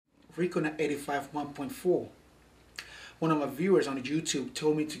Rokinon 85 1.4. One of my viewers on YouTube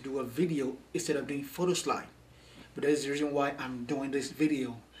told me to do a video instead of doing photo slide. But that is the reason why I'm doing this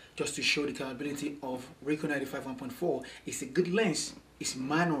video, just to show the capability of Rokinon 85 1.4. It's a good lens, it's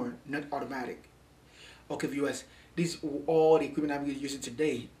manual, not automatic. Okay viewers, this is all the equipment I'm using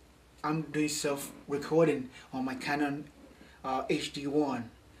today. I'm doing self-recording on my Canon HD1,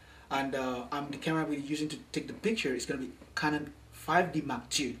 and the camera I'm using to take the picture is going to be Canon 5D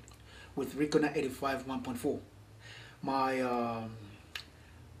Mark II with Rokinon 85 1.4. My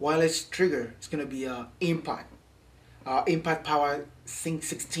wireless trigger is going to be Impact Power Sync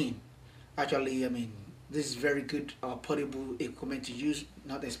 16. Actually, I mean, this is very good portable equipment to use,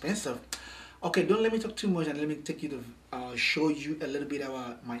 not expensive. Okay, don't let me talk too much, and let me take you to show you a little bit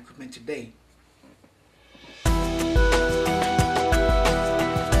about my equipment today.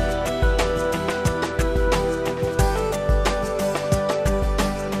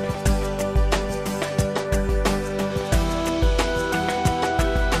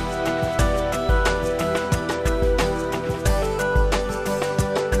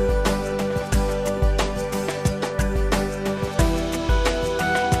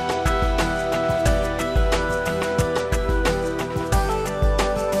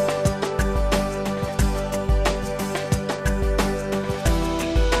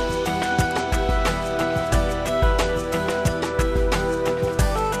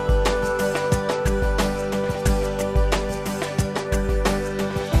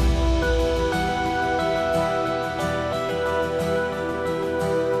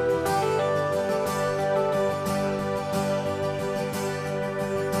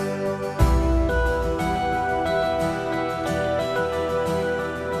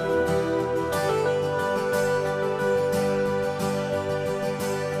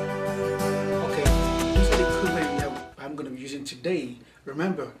 Today,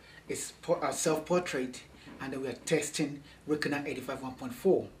 remember, it's a self-portrait, and we are testing Rokinon 85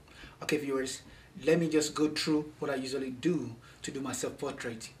 1.4. Okay viewers, let me just go through what I usually do to do my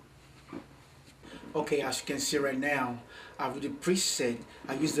self-portrait. Okay, as you can see right now, I've the preset.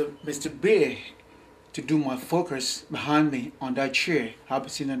 I use the Mr. Bear to do my focus behind me on that chair. I'll be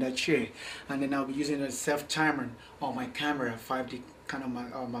sitting on that chair, and then I'll be using a self-timer on my camera, 5D Canon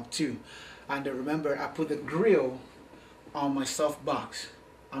Mark II. And remember, I put the grill on my soft box.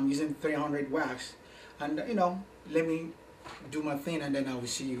 I'm using 300 wax, and you know, let me do my thing, and then I will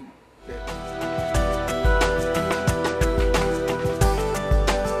see you there.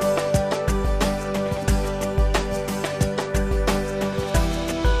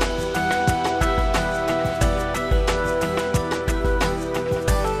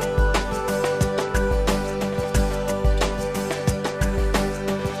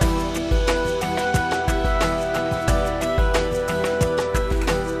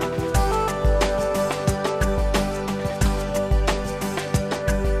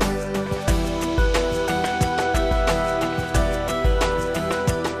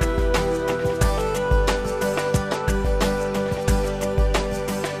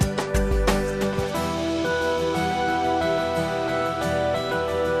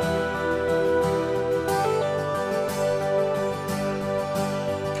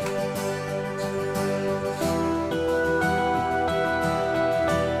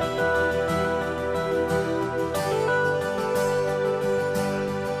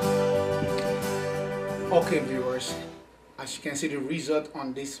 Okay viewers, as you can see the result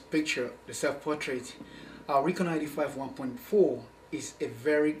on this picture, the self-portrait, Rokinon 85 1.4 is a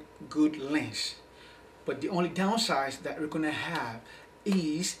very good lens, but the only downside that Rokinon have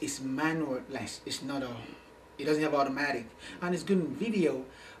is its manual lens. It's not it doesn't have automatic, and it's good in video,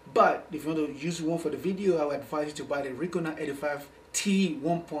 but if you want to use one for the video, I would advise you to buy the Rokinon 85 T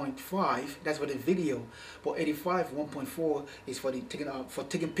 1.5. That's for the video, but 85 1.4 is for the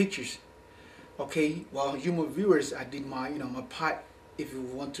taking pictures. Okay, well, you my viewers, I did my my part. If you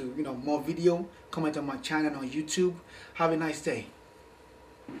want to more video, comment on my channel on YouTube. Have a nice day.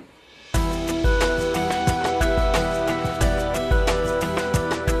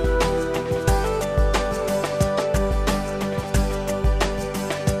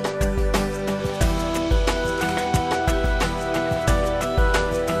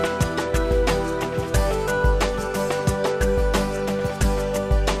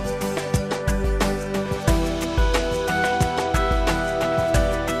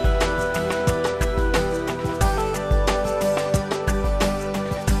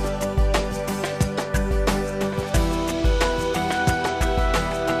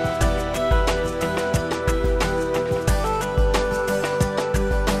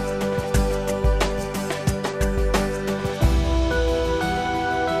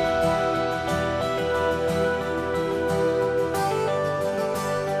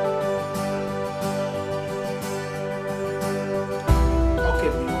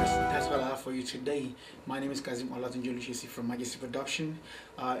 Kazeem Olatunji Olushesi from Majesty Production.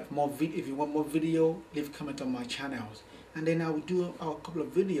 If you want more video, leave a comment on my channels, and then I will do a couple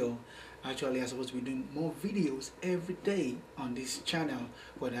of videos. Actually, I'm supposed to be doing more videos every day on this channel,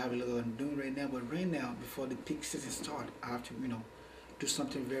 but I have a lot I'm doing right now. But right now, before the peak season start, I have to do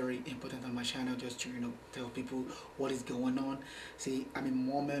something very important on my channel, just to tell people what is going on. See, I'm in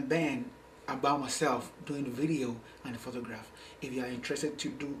one-man band about myself doing the video and the photograph. If you are interested to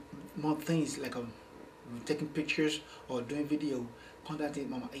do more things like taking pictures or doing video, contact me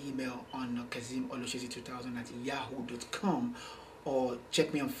on my email on kazeemolushesi2000@yahoo.com, or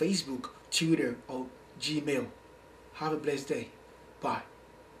check me on Facebook, Twitter, or Gmail. Have a blessed day. Bye.